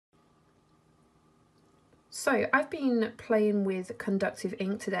So I've been playing with conductive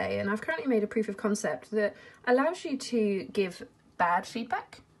ink today, and I've currently made a proof of concept that allows you to give bad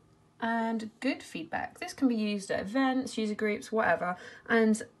feedback and good feedback. This can be used at events, user groups, whatever,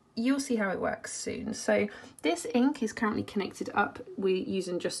 and you'll see how it works soon. So this ink is currently connected up. We're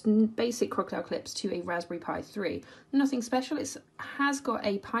using just basic crocodile clips to a Raspberry Pi 3. Nothing special. It has got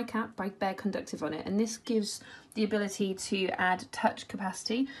a Pi cap by Bare Conductive on it, and this gives the ability to add touch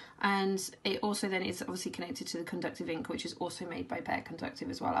capacity, and it also then is obviously connected to the conductive ink, which is also made by Bare Conductive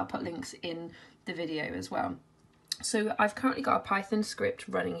as well. I'll put links in the video as well. So I've currently got a Python script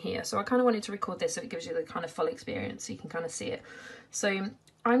running here, so I kind of wanted to record this so it gives you the kind of full experience so you can kind of see it. So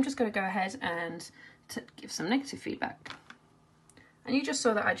I'm just going to go ahead and give some negative feedback. And you just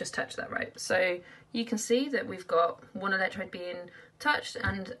saw that I just touched that, right? So you can see that we've got one electrode being touched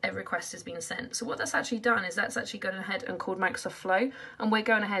and a request has been sent. So what that's actually done is that's actually gone ahead and called Microsoft Flow, and we're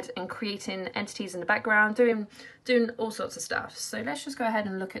going ahead and creating entities in the background, doing all sorts of stuff. So let's just go ahead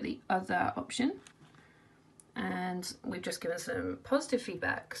and look at the other option. And we've just given some positive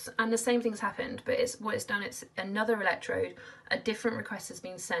feedbacks, and the same thing's happened, but what it's done, it's another electrode, a different request has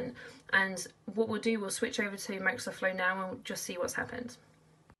been sent, and what we'll do, we'll switch over to Microsoft Flow now and we'll just see what's happened.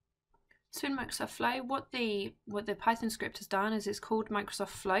 So in Microsoft Flow, what the Python script has done is it's called Microsoft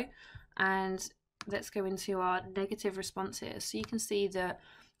Flow, and let's go into our negative response here. So you can see that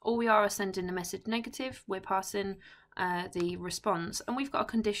all we are sending the message negative, we're passing the response, and we've got a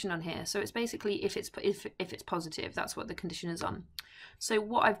condition on here. So it's basically if it's positive, that's what the condition is on. So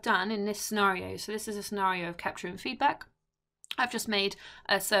what I've done in this scenario, so this is a scenario of capturing feedback. I've just made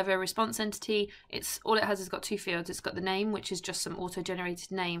a server response entity. All it has is got two fields. It's got the name, which is just some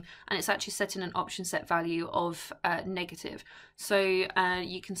auto-generated name, and it's actually setting an option set value of negative. So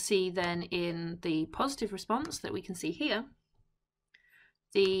you can see then in the positive response that we can see here,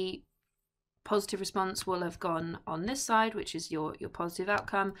 the positive response will have gone on this side, which is your positive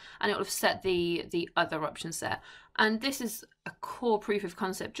outcome, and it will have set the other option set. And this is a core proof of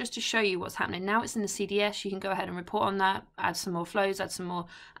concept just to show you what's happening. Now it's in the CDS, you can go ahead and report on that, add some more flows, add some more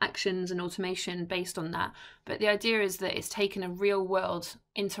actions and automation based on that. But the idea is that it's taken a real world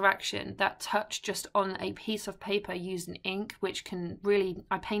interaction, that touch just on a piece of paper using ink, which can really,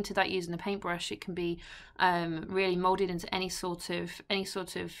 I painted that using a paintbrush. It can be really molded into any sort of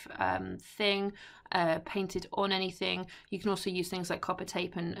thing, painted on anything. You can also use things like copper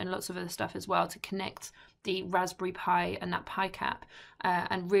tape and lots of other stuff as well to connect the Raspberry Pi and that Pi cap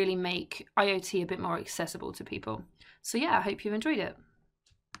and really make IoT a bit more accessible to people. So yeah, I hope you've enjoyed it.